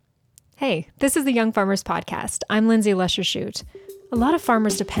Hey, this is the Young Farmers Podcast. I'm Lindsay Lesher-Shute. A lot of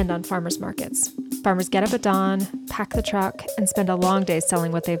farmers depend on farmers markets. Farmers get up at dawn, pack the truck, and spend a long day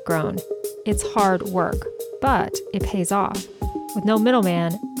selling what they've grown. It's hard work, but it pays off. With no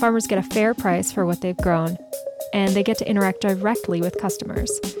middleman, farmers get a fair price for what they've grown, and they get to interact directly with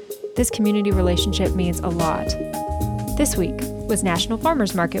customers. This community relationship means a lot. This week was National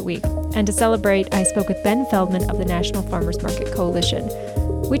Farmers Market Week, and to celebrate, I spoke with Ben Feldman of the National Farmers Market Coalition.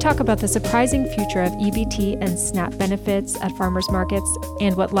 We talk about the surprising future of EBT and SNAP benefits at farmers markets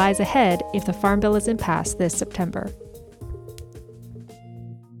and what lies ahead if the Farm Bill isn't passed this September.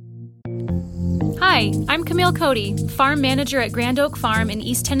 Hi, I'm Camille Cody, farm manager at Grand Oak Farm in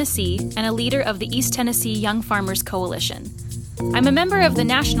East Tennessee and a leader of the East Tennessee Young Farmers Coalition. I'm a member of the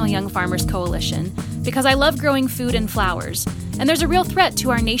National Young Farmers Coalition because I love growing food and flowers, and there's a real threat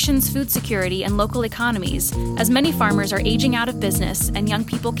to our nation's food security and local economies, as many farmers are aging out of business and young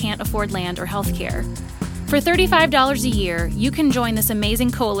people can't afford land or health care. For $35 a year, you can join this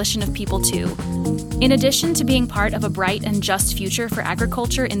amazing coalition of people too. In addition to being part of a bright and just future for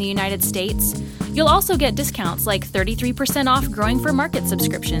agriculture in the United States, you'll also get discounts like 33% off Growing for Market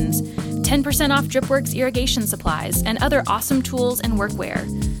subscriptions, 10% off DripWorks irrigation supplies, and other awesome tools and workwear.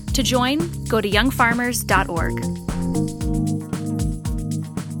 To join, go to youngfarmers.org.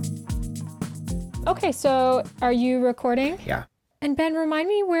 Okay, so are you recording? Yeah. And Ben, remind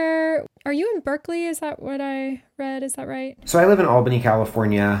me, where are you in Berkeley? Is that what I read? Is that right? So I live in Albany,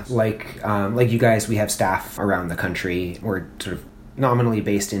 California. Like you guys, we have staff around the country. We're sort of nominally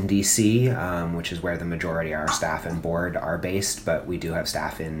based in DC, which is where the majority of our staff and board are based, but we do have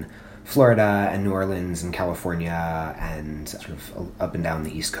staff in Florida and New Orleans and California and sort of up and down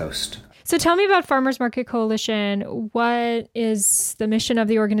the East Coast. So tell me about Farmers Market Coalition. What is the mission of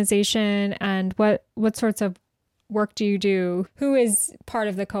the organization, and what sorts of work do you do? Who is part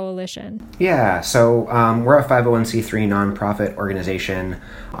of the coalition? Yeah, so we're a 501c3 nonprofit organization.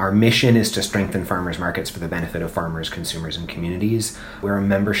 Our mission is to strengthen farmers markets for the benefit of farmers, consumers, and communities. We're a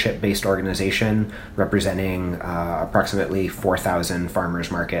membership-based organization representing approximately 4,000 farmers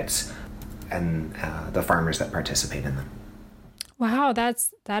markets and the farmers that participate in them. Wow,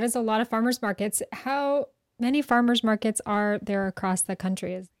 that is a lot of farmers markets. How many farmers markets are there across the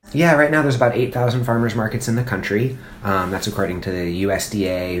country? Yeah, right now there's about 8,000 farmers markets in the country. That's according to the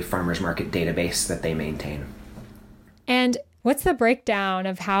USDA farmers market database that they maintain. And what's the breakdown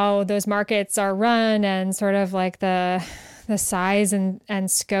of how those markets are run and sort of like the size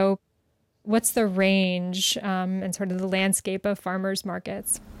and scope? What's the range and sort of the landscape of farmers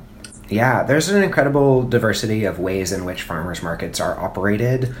markets? Yeah, there's an incredible diversity of ways in which farmers markets are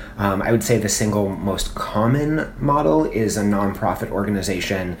operated. I would say the single most common model is a nonprofit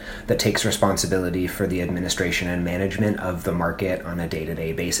organization that takes responsibility for the administration and management of the market on a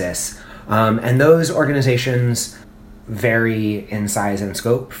day-to-day basis. And those organizations vary in size and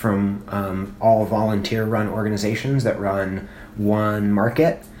scope from all volunteer-run organizations that run one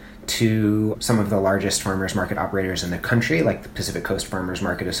market to some of the largest farmers market operators in the country, like the Pacific Coast Farmers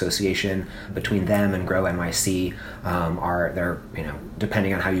Market Association. Between them and Grow NYC, they're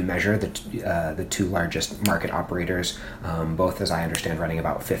depending on how you measure, the two largest market operators, both, as I understand, running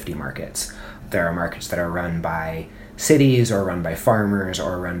about 50 markets. There are markets that are run by cities or run by farmers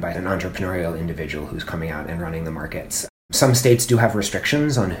or run by an entrepreneurial individual who's coming out and running the markets. Some states do have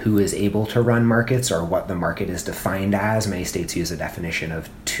restrictions on who is able to run markets or what the market is defined as. Many states use a definition of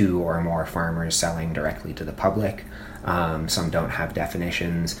 2 or more farmers selling directly to the public. Some don't have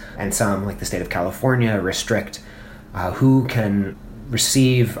definitions. And some, like the state of California, restrict who can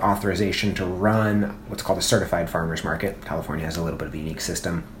receive authorization to run what's called a certified farmers market. California has a little bit of a unique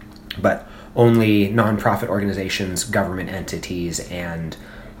system, but only nonprofit organizations, government entities, and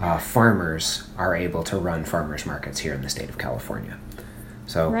farmers are able to run farmers markets here in the state of California.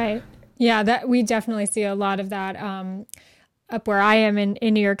 So right. Yeah, that we definitely see a lot of that up where I am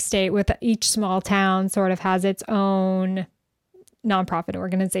in New York State, with each small town sort of has its own nonprofit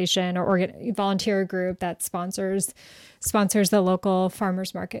organization or volunteer group that sponsors the local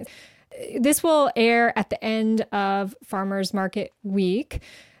farmers market. This will air at the end of Farmers Market Week.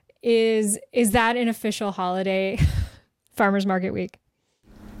 Is that an official holiday, Farmers Market Week?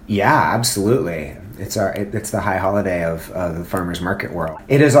 Yeah, absolutely. It's the high holiday of the farmers market world.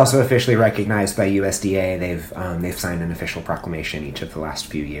 It is also officially recognized by USDA. They've signed an official proclamation each of the last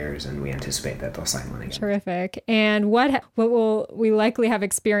few years, and we anticipate that they'll sign one again. Terrific. And what will we likely have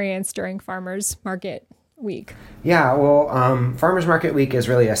experienced during Farmers Market Week? Yeah, well, Farmers Market Week is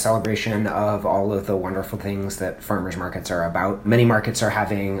really a celebration of all of the wonderful things that farmers markets are about. Many markets are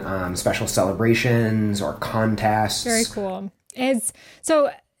having special celebrations or contests. Very cool.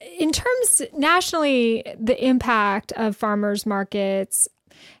 So In terms nationally, the impact of farmers markets,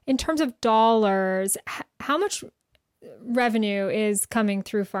 in terms of dollars, how much revenue is coming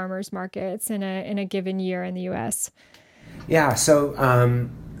through farmers markets in a given year in the U.S.? Yeah, so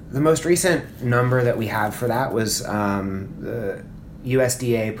the most recent number that we have for that was the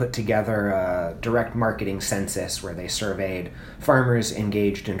USDA put together a direct marketing census where they surveyed farmers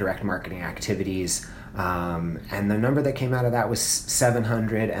engaged in direct marketing activities. And the number that came out of that was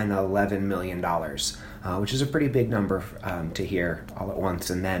 $711 million, which is a pretty big number to hear all at once.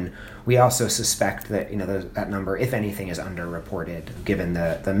 And then we also suspect that that number, if anything, is underreported. Given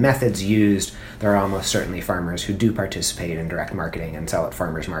the methods used, there are almost certainly farmers who do participate in direct marketing and sell at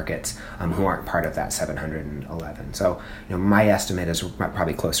farmers markets who aren't part of that 711. So my estimate is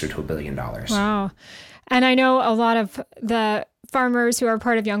probably closer to $1 billion. Wow. And I know a lot of the farmers who are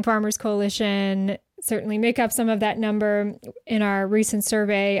part of Young Farmers Coalition certainly make up some of that number. In our recent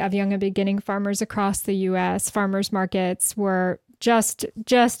survey of young and beginning farmers across the U.S., farmers markets were just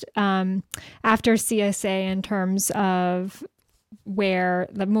after CSA in terms of where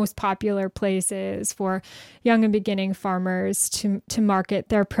the most popular place is for young and beginning farmers to market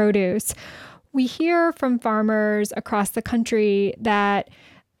their produce. We hear from farmers across the country that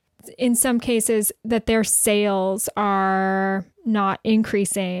in some cases that their sales are not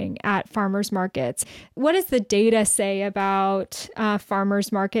increasing at farmers markets. What does the data say about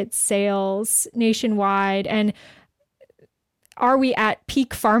farmers market sales nationwide? And are we at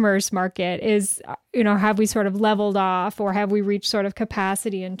peak farmers market? Have we sort of leveled off, or have we reached sort of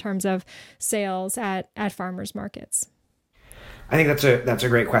capacity in terms of sales at farmers markets? I think that's a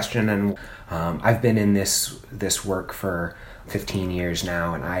great question, and I've been in this work for 15 years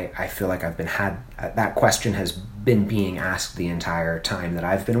now, and I feel like that question has been being asked the entire time that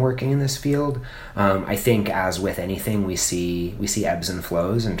I've been working in this field. I think, as with anything, we see ebbs and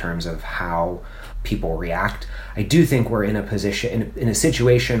flows in terms of how people react. I do think we're in a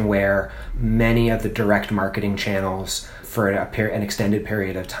situation where many of the direct marketing channels for an extended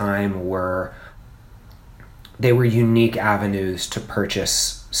period of time were unique avenues to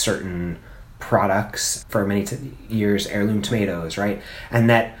purchase certain products. For many years, heirloom tomatoes, right? And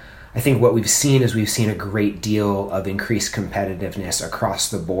that I think what we've seen a great deal of increased competitiveness across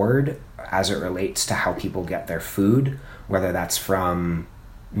the board as it relates to how people get their food, whether that's from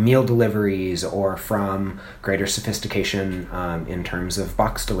meal deliveries or from greater sophistication in terms of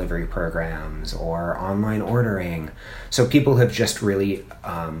box delivery programs or online ordering. So people have just really,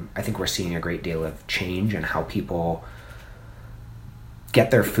 I think we're seeing a great deal of change in how people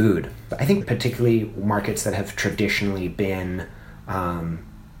get their food. I think particularly markets that have traditionally been,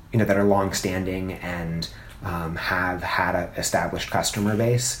 that are longstanding and have had an established customer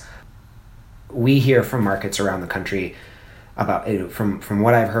base. We hear from markets around the country about, from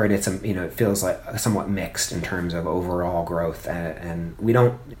what I've heard, it feels like somewhat mixed in terms of overall growth, and we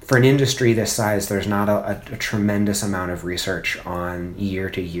don't, for an industry this size, there's not a tremendous amount of research on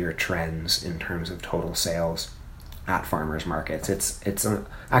year-to-year trends in terms of total sales at farmers markets. It's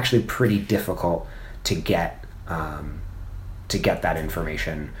actually pretty difficult to get that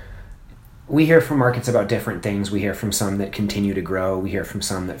information. We hear from markets about different things. We hear from some that continue to grow. We hear from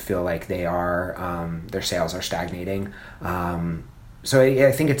some that feel like their sales are stagnating. So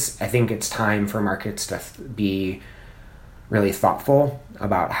I think it's time for markets to be really thoughtful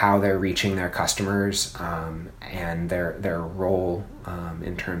about how they're reaching their customers and their role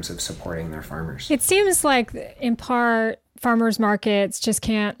in terms of supporting their farmers. It seems like, in part, farmers markets just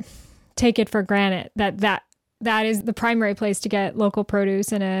can't take it for granted that is the primary place to get local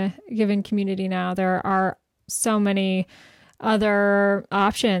produce in a given community now. There are so many other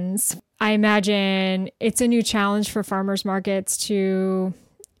options. I imagine it's a new challenge for farmers markets to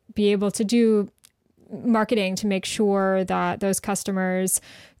be able to do marketing to make sure that those customers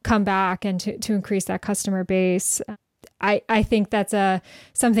come back and to increase that customer base. I think that's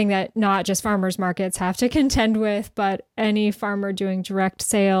something that not just farmers markets have to contend with, but any farmer doing direct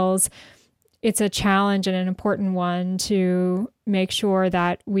sales. It's a challenge and an important one to make sure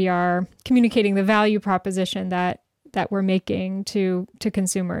that we are communicating the value proposition that we're making to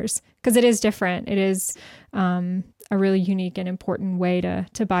consumers, because it is different. It is a really unique and important way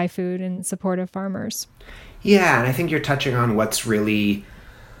to buy food in support of farmers. Yeah, and I think you're touching on what's really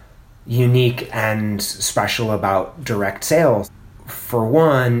unique and special about direct sales. For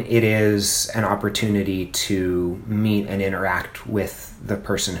one, it is an opportunity to meet and interact with the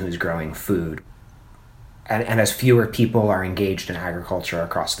person who's growing food. And as fewer people are engaged in agriculture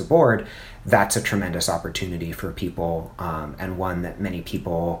across the board, that's a tremendous opportunity for people, and one that many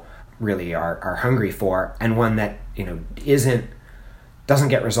people really are hungry for, and one that doesn't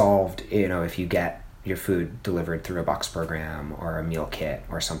get resolved, if you get your food delivered through a box program or a meal kit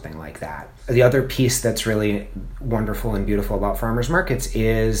or something like that. The other piece that's really wonderful and beautiful about farmers markets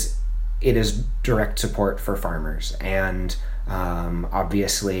is it is direct support for farmers. And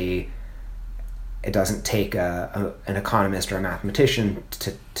obviously, it doesn't take an economist or a mathematician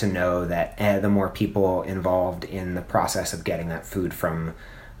to know that the more people involved in the process of getting that food from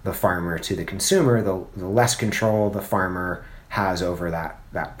the farmer to the consumer, the less control the farmer has over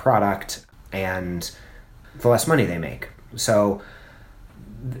that product, and the less money they make. So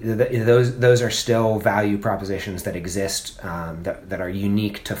those are still value propositions that exist, that are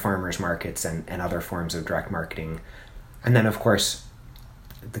unique to farmers markets and other forms of direct marketing. And then, of course,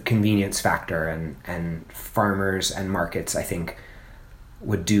 the convenience factor, and farmers and markets, I think,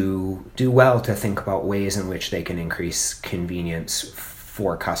 would do well to think about ways in which they can increase convenience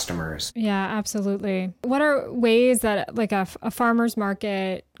for customers. Yeah, absolutely. What are ways that like a farmer's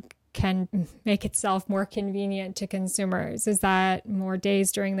market can make itself more convenient to consumers? Is that more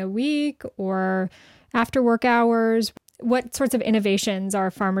days during the week or after work hours? What sorts of innovations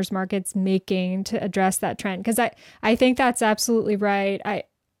are farmers markets making to address that trend? Because I think that's absolutely right.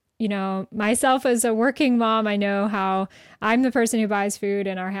 Myself as a working mom, I know how I'm the person who buys food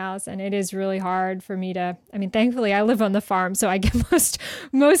in our house, and it is really hard for me thankfully I live on the farm, so I get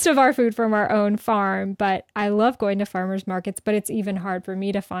most of our food from our own farm, but I love going to farmers markets, but it's even hard for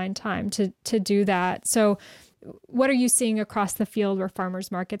me to find time to do that. So what are you seeing across the field where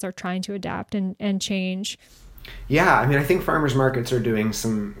farmers markets are trying to adapt and change? Yeah, I think farmers markets are doing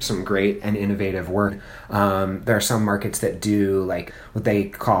some great and innovative work. There are some markets that do like what they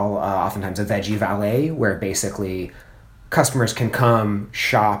call oftentimes a veggie valet, where basically customers can come,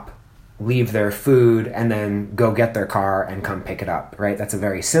 shop, leave their food, and then go get their car and come pick it up, right? That's a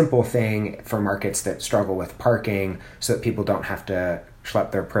very simple thing for markets that struggle with parking, so that people don't have to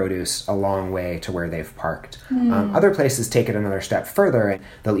schlep their produce a long way to where they've parked. Other places take it another step further, and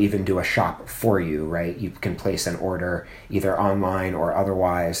they'll even do a shop for you, right? You can place an order either online or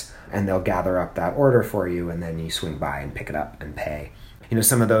otherwise, and they'll gather up that order for you, and then you swing by and pick it up and pay.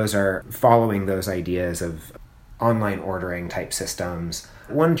 Some of those are following those ideas of online ordering type systems.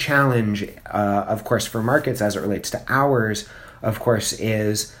 One challenge, of course, for markets as it relates to hours, of course,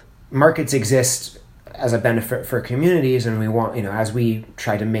 is markets exist as a benefit for communities, and we want, as we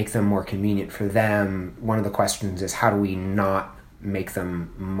try to make them more convenient for them, one of the questions is how do we not make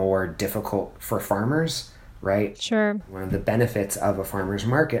them more difficult for farmers, right? Sure. One of the benefits of a farmer's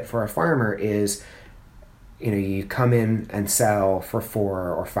market for a farmer is, you come in and sell for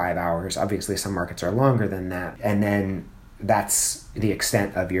 4 or 5 hours. Obviously, some markets are longer than that, and then that's the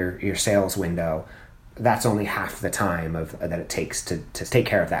extent of your sales window. That's only half the time that it takes to take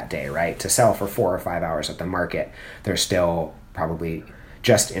care of that day, right? To sell for 4 or 5 hours at the market, there's still probably,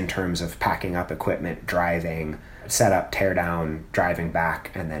 just in terms of packing up equipment, driving, set up, tear down, driving back,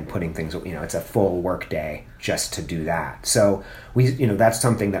 and then putting things, it's a full work day just to do that. So that's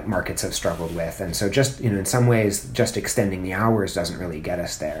something that markets have struggled with. And so just, in some ways, just extending the hours doesn't really get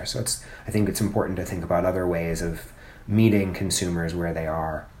us there. So I think it's important to think about other ways of meeting consumers where they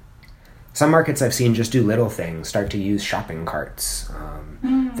are. Some markets I've seen just do little things, start to use shopping carts,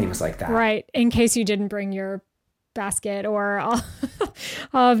 things like that. Right, in case you didn't bring your basket or all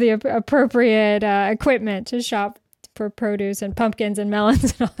of the appropriate equipment to shop for produce and pumpkins and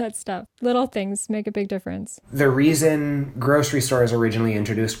melons and all that stuff. Little things make a big difference. The reason grocery stores originally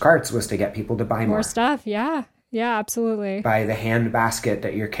introduced carts was to get people to buy more stuff. Yeah. Yeah, absolutely. By the hand basket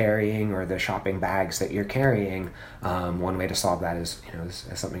that you're carrying or the shopping bags that you're carrying, one way to solve that is,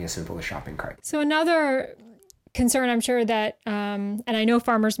 something as simple as shopping cart. So another concern, I'm sure that, and I know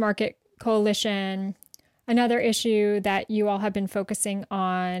Farmers Market Coalition, another issue that you all have been focusing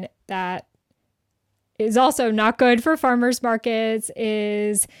on that is also not good for farmers markets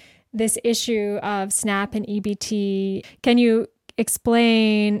is this issue of SNAP and EBT. Can you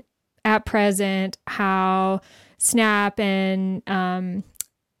explain at present how SNAP and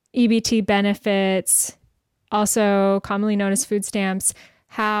EBT benefits, also commonly known as food stamps,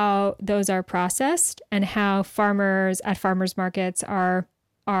 how those are processed and how farmers at farmers markets are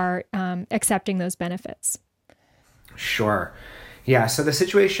accepting those benefits? Sure. Yeah, so the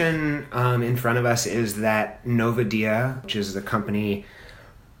situation in front of us is that Novadia, which is the company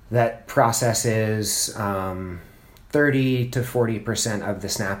that processes 30 to 40% of the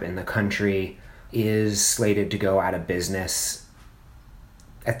SNAP in the country, is slated to go out of business.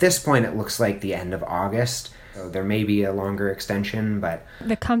 At this point, it looks like the end of August. So there may be a longer extension, but...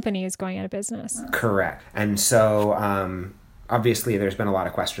 The company is going out of business. Correct. And so obviously there's been a lot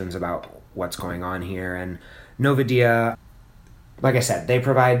of questions about what's going on here. And Novadia Like I said, they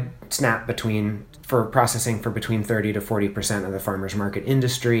provide SNAP for processing for between 30 to 40% of the farmers market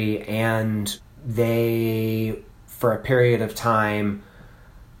industry, and they, for a period of time,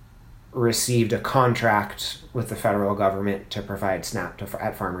 received a contract with the federal government to provide SNAP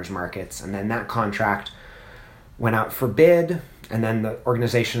at farmers markets, and then that contract went out for bid, and then the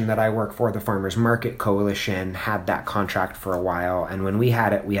organization that I work for, the Farmers Market Coalition, had that contract for a while, and when we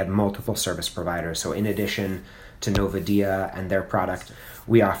had multiple service providers. So in addition to Novadia and their product,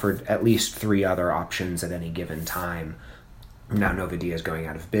 we offered at least 3 other options at any given time. Now Novadia is going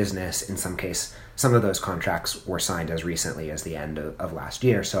out of business. In some case, some of those contracts were signed as recently as the end of last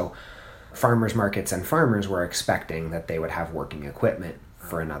year. So farmers markets and farmers were expecting that they would have working equipment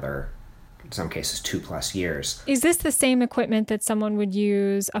for another, in some cases, 2+ years. Is this the same equipment that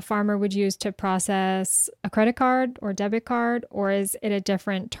a farmer would use to process a credit card or debit card, or is it a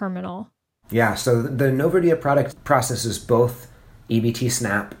different terminal? Yeah, so the Novadia product processes both EBT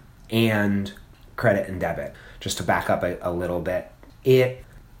SNAP and credit and debit. Just to back up a little bit, it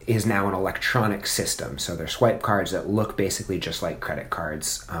is now an electronic system. So they're swipe cards that look basically just like credit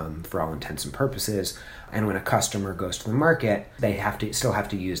cards for all intents and purposes. And when a customer goes to the market, they still have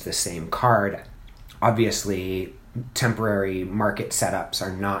to use the same card. Obviously, temporary market setups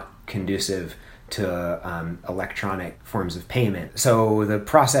are not conducive to electronic forms of payment. So the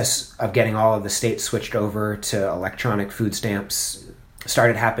process of getting all of the states switched over to electronic food stamps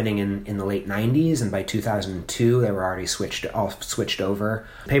started happening in the late 90s, and by 2002 they were already switched over.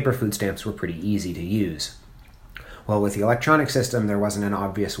 Paper food stamps were pretty easy to use. Well, with the electronic system, there wasn't an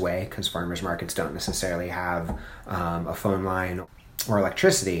obvious way, because farmers markets don't necessarily have a phone line or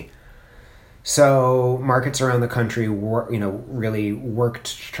electricity. So markets around the country really worked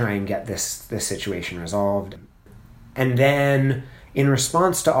to try and get this situation resolved. And then in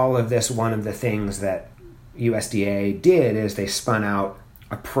response to all of this, one of the things that USDA did is they spun out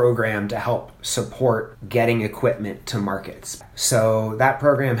a program to help support getting equipment to markets. So that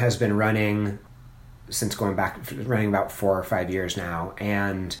program has been running about 4 or 5 years now.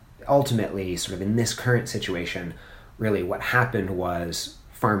 And ultimately, sort of in this current situation, really what happened was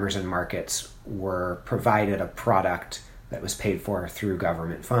farmers and markets were provided a product that was paid for through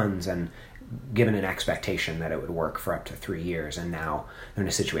government funds and given an expectation that it would work for up to 3 years. And now they're in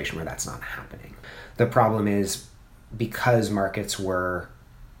a situation where that's not happening. The problem is, because markets were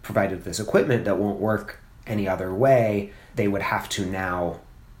provided this equipment that won't work any other way, they would have to now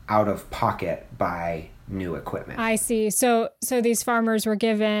out of pocket buy new equipment. I see. So these farmers were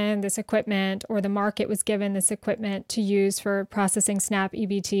given this equipment, or the market was given this equipment to use for processing SNAP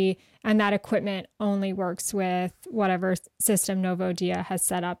EBT, and that equipment only works with whatever system Novadia has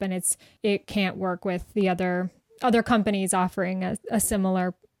set up, and it can't work with the other companies offering a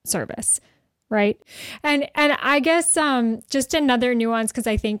similar service, right? And I guess just another nuance, because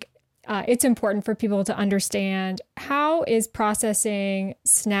I think it's important for people to understand, how is processing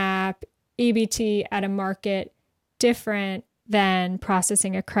SNAP EBT at a market different than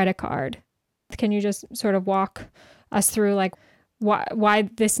processing a credit card? Can you just sort of walk us through like why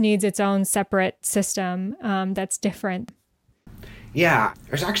this needs its own separate system that's different? Yeah,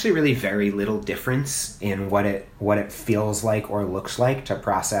 there's actually really very little difference in what it feels like or looks like to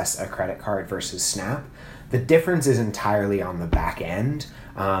process a credit card versus SNAP. The difference is entirely on the back end,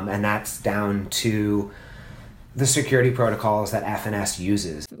 and that's down to the security protocols that FNS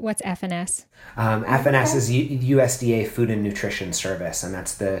uses. What's FNS? FNS is USDA Food and Nutrition Service, and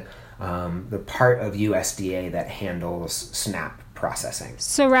that's the part of USDA that handles SNAP processing.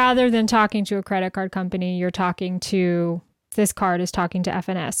 So rather than talking to a credit card company, this card is talking to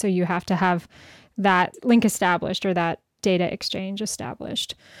FNS. So you have to have that link established, or that data exchange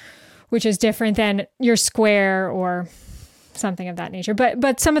established, which is different than your Square or something of that nature.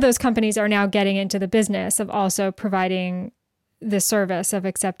 But some of those companies are now getting into the business of also providing the service of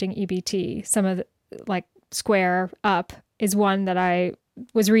accepting EBT. Some of like Square Up is one that I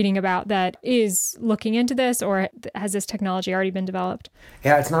was reading about that is looking into this, or has this technology already been developed?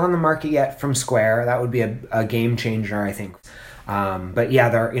 Yeah, it's not on the market yet from Square. That would be a game changer, I think. But yeah,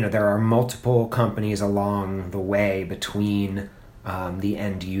 there are multiple companies along the way between the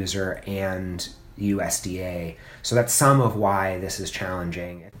end user and USDA. So that's some of why this is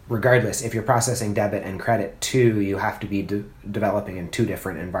challenging. Regardless, if you're processing debit and credit too, you have to be developing in 2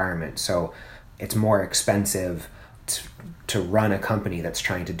 different environments. So it's more expensive to run a company that's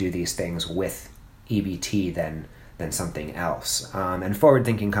trying to do these things with EBT than something else. And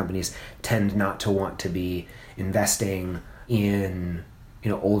forward-thinking companies tend not to want to be investing in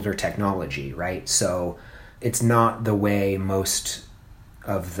older technology, right? So it's not the way most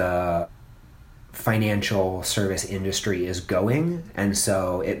of the financial service industry is going, and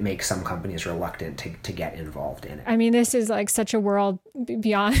so it makes some companies reluctant to get involved in it. I mean, this is like such a world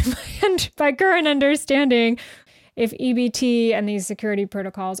beyond my current understanding. If EBT and these security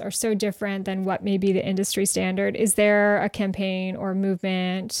protocols are so different than what may be the industry standard, is there a campaign or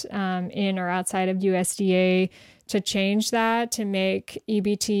movement in or outside of USDA to change that, to make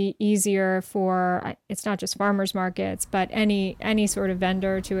EBT easier for, it's not just farmers markets, but any sort of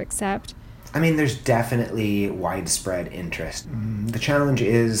vendor to accept? I mean, there's definitely widespread interest. The challenge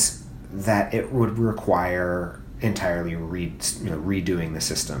is that it would require entirely redoing the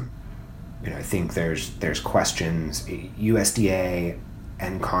system. I think there's questions. USDA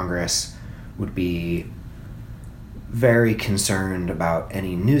and Congress would be very concerned about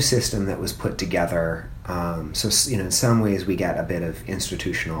any new system that was put together. So in some ways we get a bit of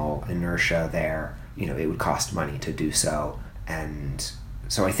institutional inertia there. It would cost money to do so, and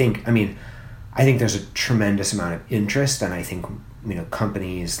so I think there's a tremendous amount of interest, and I think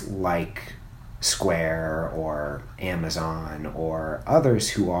companies like Square or Amazon or others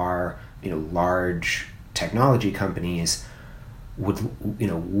who are large technology companies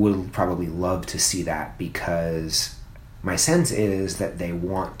would probably love to see that, because my sense is that they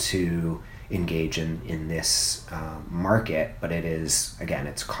want to engage in this market, but it is, again,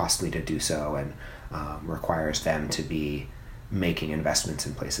 it's costly to do so, and requires them to be making investments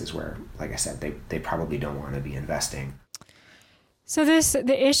in places where, like I said, they probably don't want to be investing. So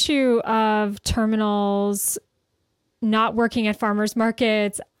the issue of terminals not working at farmers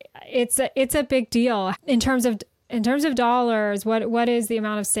markets, it's a big deal in terms of dollars. What is the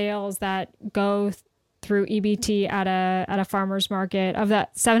amount of sales that go through EBT at a farmer's market of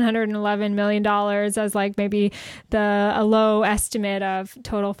that $711 million as like maybe a low estimate of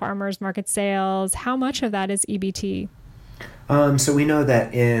total farmers market sales? How much of that is EBT? So we know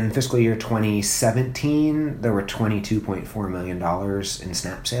that in fiscal year 2017, there were $22.4 million in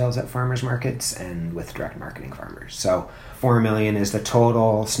SNAP sales at farmers markets and with direct marketing farmers. So $4 million is the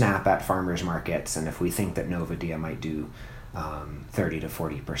total SNAP at farmers markets. And if we think that Novadia might do 30 to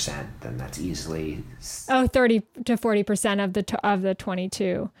 40%, then that's easily 30 to 40% of the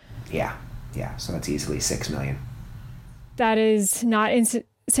 22. Yeah. So that's easily $6 million. That is not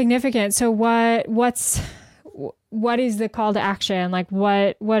insignificant. So what is the call to action? Like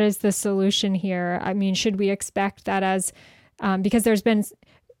what is the solution here? I mean, should we expect that as because there's been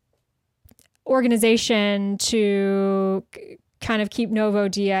organization to kind of keep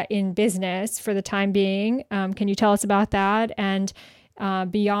Novadia in business for the time being. Can you tell us about that? And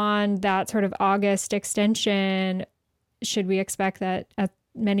beyond that sort of August extension, should we expect that at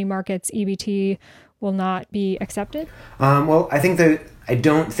many markets EBT will not be accepted? Well, I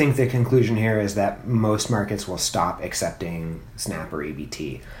don't think the conclusion here is that most markets will stop accepting SNAP or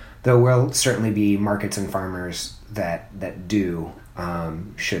EBT. There will certainly be markets and farmers that do,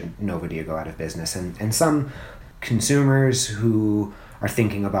 should Novadia go out of business. And some consumers who are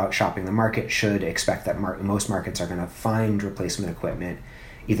thinking about shopping the market should expect that most markets are going to find replacement equipment.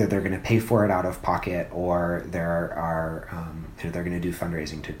 Either they're going to pay for it out of pocket, or they're going to do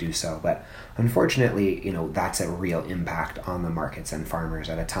fundraising to do so. But unfortunately, that's a real impact on the markets and farmers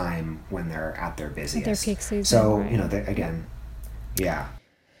at a time when they're at their busiest. At their peak season. So, right. Again, yeah.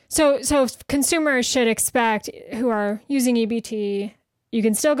 So consumers should expect, who are using EBT, you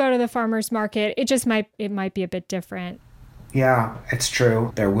can still go to the farmer's market. It might be a bit different. Yeah, it's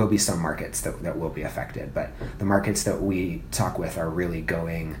true. There will be some markets that will be affected, but the markets that we talk with are really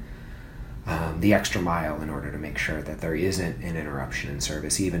going the extra mile in order to make sure that there isn't an interruption in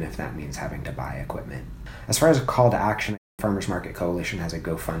service, even if that means having to buy equipment. As far as a call to action, Farmers Market Coalition has a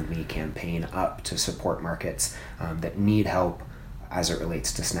GoFundMe campaign up to support markets that need help as it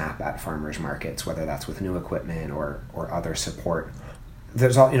relates to SNAP at farmers markets, whether that's with new equipment or other support.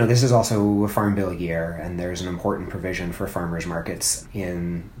 This is also a Farm Bill year, and there's an important provision for farmers markets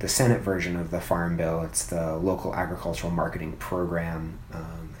in the Senate version of the Farm Bill. It's the Local Agricultural Marketing Program,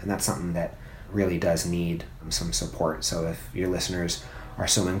 and that's something that really does need some support. So if your listeners are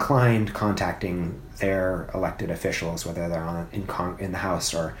so inclined, contacting their elected officials, whether they're in the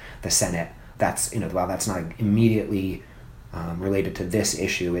House or the Senate, that's while that's not immediately related to this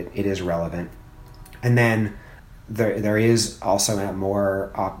issue, it is relevant. And then there is also a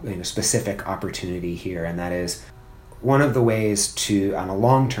more specific opportunity here, and that is one of the ways to, on a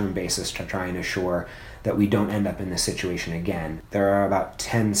long-term basis, to try and assure that we don't end up in this situation again. There are about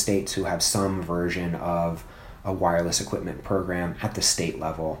 10 states who have some version of a wireless equipment program at the state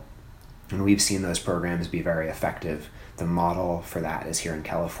level. And we've seen those programs be very effective. The model for that is here in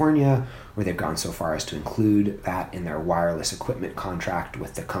California, where they've gone so far as to include that in their wireless equipment contract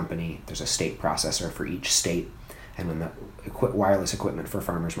with the company. There's a state processor for each state. And when the wireless equipment for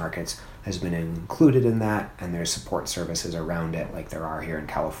farmers markets has been included in that, and there's support services around it like there are here in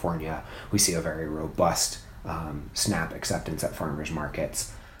California, we see a very robust SNAP acceptance at farmers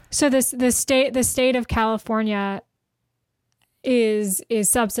markets. So the state of California is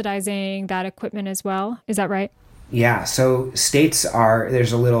subsidizing that equipment as well. Is that right? Yeah. So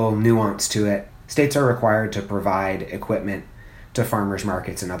there's a little nuance to it. States are required to provide equipment to farmers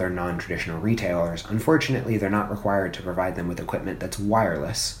markets and other non-traditional retailers. Unfortunately, they're not required to provide them with equipment that's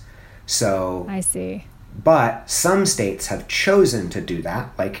wireless. So I see. But some states have chosen to do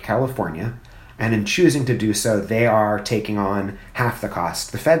that, like California. And in choosing to do so, they are taking on half the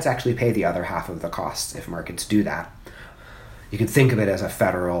cost. The feds actually pay the other half of the costs if markets do that. You could think of it as a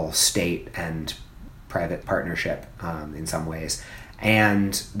federal, state, and private partnership in some ways.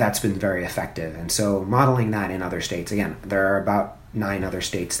 And that's been very effective. And so modeling that in other states, again, there are about 9 other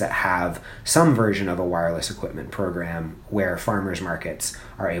states that have some version of a wireless equipment program where farmers markets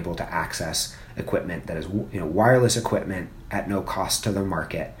are able to access equipment that is, wireless equipment at no cost to the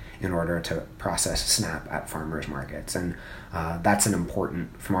market in order to process SNAP at farmers markets. And that's an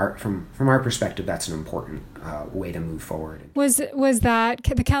important, from our perspective, that's an important way to move forward. Was that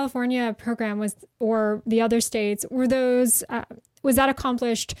the California program or the other states, were those, was that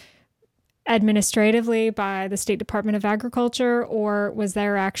accomplished administratively by the State Department of Agriculture, or was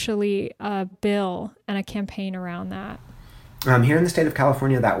there actually a bill and a campaign around that? Here in the state of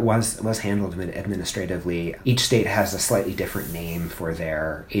California, that was handled administratively. Each state has a slightly different name for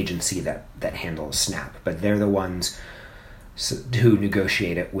their agency that handles SNAP, but they're the ones who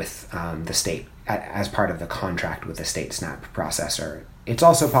negotiate it with the state as part of the contract with the state SNAP processor. It's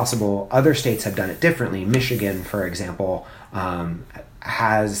also possible other states have done it differently. Michigan, for example,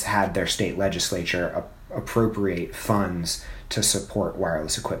 has had their state legislature appropriate funds to support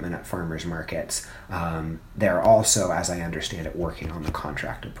wireless equipment at farmers markets. They're also, as I understand it, working on the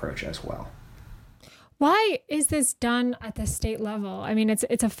contract approach as well. Why is this done at the state level? I mean,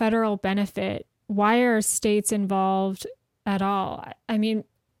 it's a federal benefit. Why are states involved at all? I mean,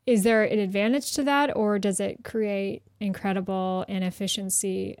 is there an advantage to that, or does it create incredible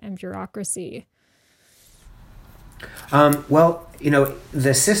inefficiency and bureaucracy? Well,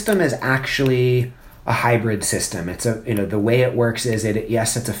 the system is actually a hybrid system. It's the way it works is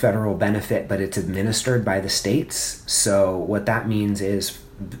yes, it's a federal benefit, but it's administered by the states. So what that means is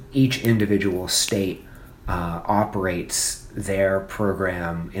each individual state operates their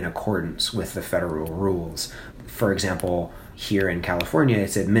program in accordance with the federal rules. For example, here in California,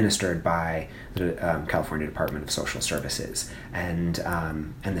 it's administered by the California Department of Social Services, and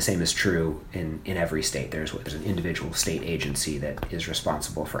the same is true in every state. There's an individual state agency that is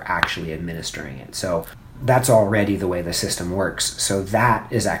responsible for actually administering it. So that's already the way the system works. So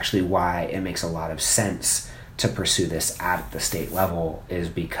that is actually why it makes a lot of sense to pursue this at the state level, is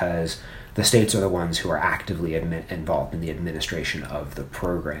because the states are the ones who are actively involved in the administration of the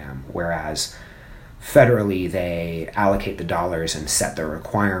program, whereas federally, they allocate the dollars and set the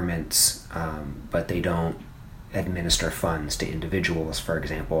requirements, but they don't administer funds to individuals, for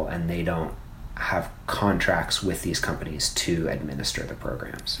example, and they don't have contracts with these companies to administer the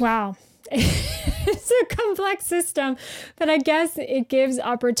programs. Wow. It's a complex system, but I guess it gives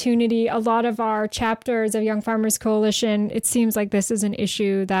opportunity. A lot of our chapters of Young Farmers Coalition, it seems like this is an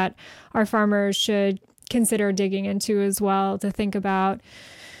issue that our farmers should consider digging into as well, to think about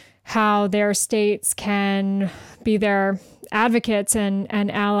how their states can be their advocates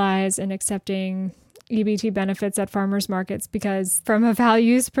and allies in accepting EBT benefits at farmers markets, because from a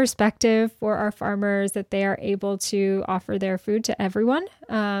values perspective for our farmers, that they are able to offer their food to everyone.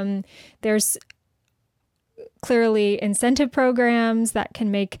 There's clearly incentive programs that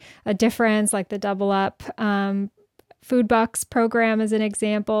can make a difference, like the Double Up Food Bucks program is an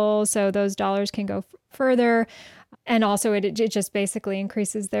example. So those dollars can go further. And also it just basically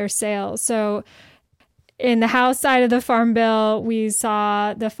increases their sales. So in the House side of the Farm Bill, we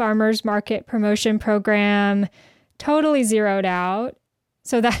saw the farmers market promotion program totally zeroed out.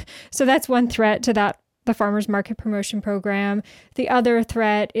 So that's one threat to the farmers market promotion program. The other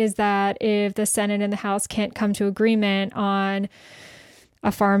threat is that if the Senate and the House can't come to agreement on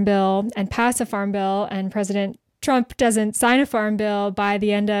a farm bill and pass a farm bill, and President Trump doesn't sign a farm bill by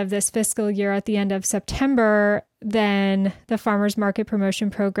the end of this fiscal year, at the end of September, then the farmers market promotion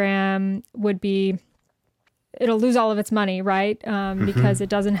program would be it'll lose all of its money, right? Because it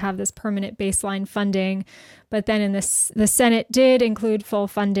doesn't have this permanent baseline funding. But then in this, the Senate did include full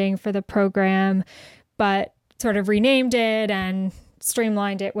funding for the program, but sort of renamed it and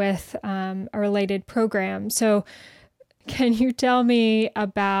streamlined it with a related program. So can you tell me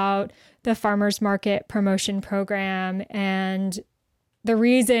about the Farmers Market Promotion Program and the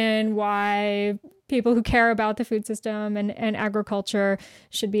reason why people who care about the food system and agriculture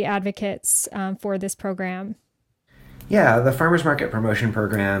should be advocates for this program? Yeah, the Farmers Market Promotion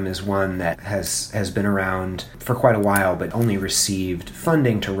Program is one that has been around for quite a while, but only received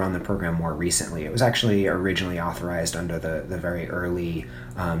funding to run the program more recently. It was actually originally authorized under the very early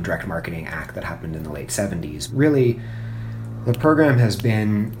Direct Marketing Act that happened in the late 70s. Really, the program has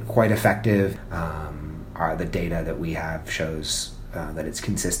been quite effective. The data that we have shows that it's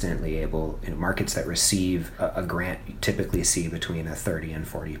consistently able, in markets that receive a grant, you typically see between a 30 and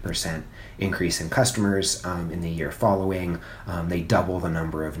 40% increase in customers in the year following. They double the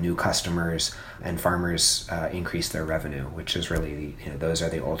number of new customers, and farmers increase their revenue, which is really, those are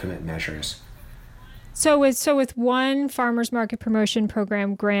the ultimate measures. So with one Farmers Market Promotion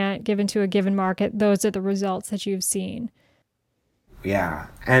Program grant given to a given market, those are the results that you've seen. Yeah,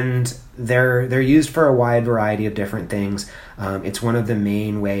 and they're used for a wide variety of different things. It's one of the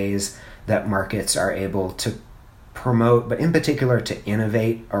main ways that markets are able to promote, but in particular to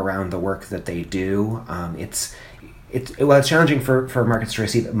innovate around the work that they do. It's challenging for markets to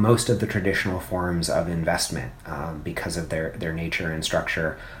receive most of the traditional forms of investment because of their nature and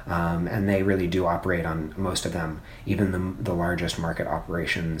structure, and they really do operate on most of them. Even the largest market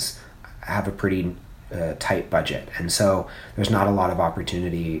operations have a pretty tight budget, and so there's not a lot of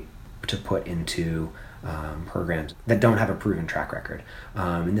opportunity to put into programs that don't have a proven track record,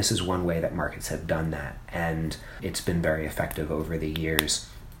 and this is one way that markets have done that, and it's been very effective over the years.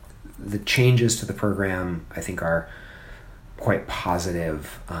 The changes to the program, I think, are quite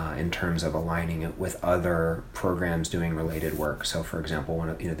positive in terms of aligning it with other programs doing related work. So, for example, one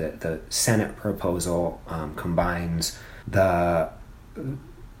of the Senate proposal combines the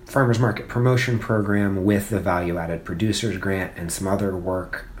Farmers Market Promotion Program with the Value-Added Producers Grant and some other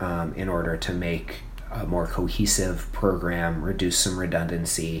work in order to make a more cohesive program, reduce some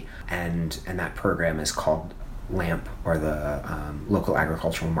redundancy, and that program is called LAMP, or the Local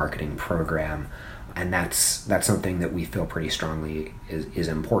Agricultural Marketing Program, and that's something that we feel pretty strongly is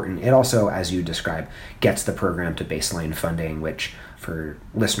important. It also, as you described, gets the program to baseline funding, which for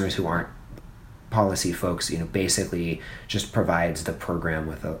listeners who aren't policy folks, basically just provides the program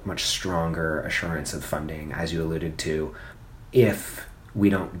with a much stronger assurance of funding. As you alluded to, if we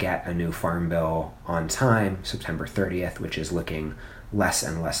don't get a new farm bill on time, September 30th, which is looking less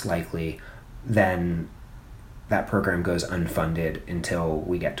and less likely, then that program goes unfunded until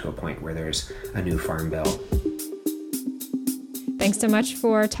we get to a point where there's a new farm bill. Thanks so much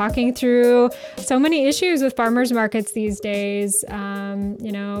for talking through so many issues with farmers markets these days.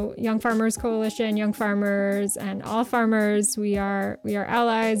 Young Farmers Coalition, Young Farmers, and all farmers, we are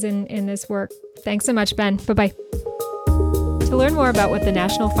allies in this work. Thanks so much, Ben. Bye-bye. To learn more about what the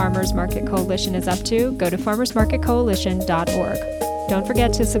National Farmers Market Coalition is up to, go to farmersmarketcoalition.org. Don't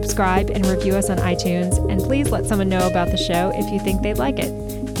forget to subscribe and review us on iTunes, and please let someone know about the show if you think they'd like it.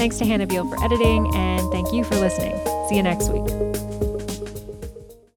 Thanks to Hannah Beal for editing, and thank you for listening. See you next week.